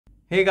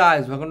Hey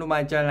guys, welcome to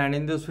my channel, and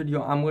in this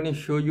video I'm going to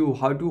show you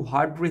how to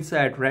hard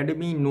reset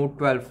Redmi Note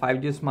 12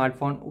 5G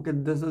smartphone. Okay,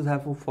 this is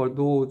helpful for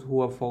those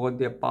who have forgot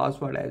their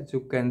password. As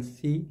you can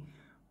see,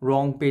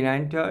 wrong pin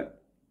entered.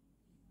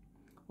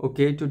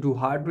 Okay, to do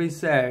hard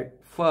reset,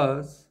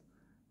 first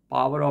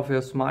power off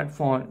your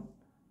smartphone,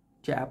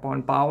 tap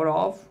on power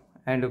off,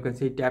 and you can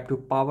see tap to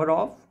power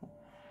off.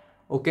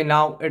 Okay,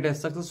 now it is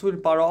successfully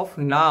power off.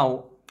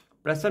 Now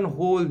press and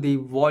hold the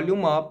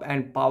volume up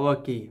and power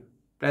key.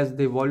 Press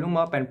the volume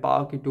up and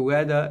power key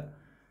together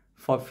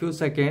for a few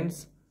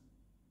seconds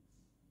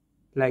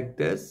like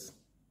this,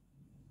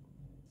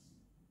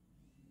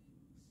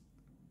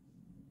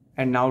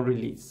 and now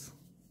release.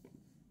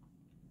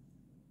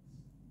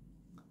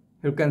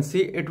 You can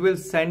see it will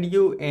send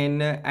you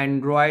in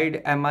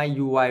Android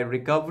MIUI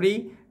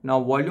recovery.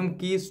 Now volume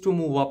keys to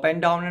move up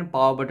and down and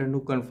power button to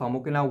confirm.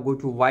 Okay, now go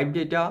to wipe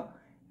data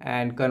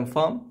and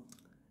confirm.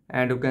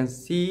 And you can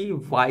see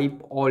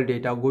wipe all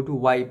data. Go to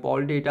wipe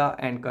all data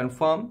and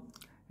confirm.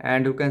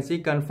 And you can see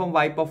confirm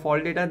wipe of all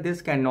data.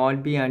 This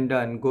cannot be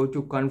undone. Go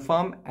to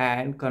confirm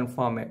and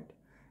confirm it.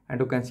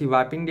 And you can see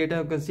wiping data.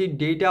 You can see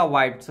data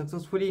wiped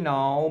successfully.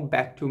 Now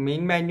back to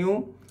main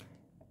menu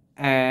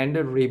and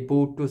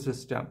reboot to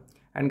system.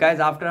 And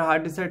guys, after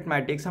hard reset, it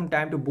might take some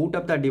time to boot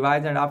up the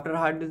device. And after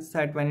hard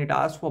reset, when it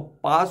asks for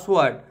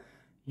password,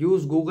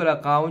 use Google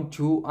account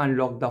to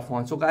unlock the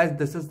phone. So guys,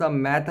 this is the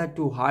method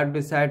to hard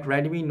reset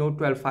Redmi Note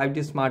 12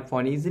 5G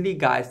smartphone easily.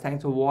 Guys,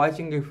 thanks for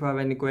watching. If you have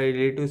any query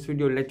related to this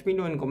video, let me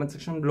know in the comment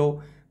section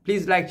below.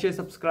 Please like, share,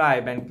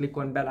 subscribe, and click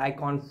on bell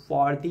icon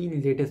for the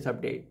latest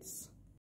updates.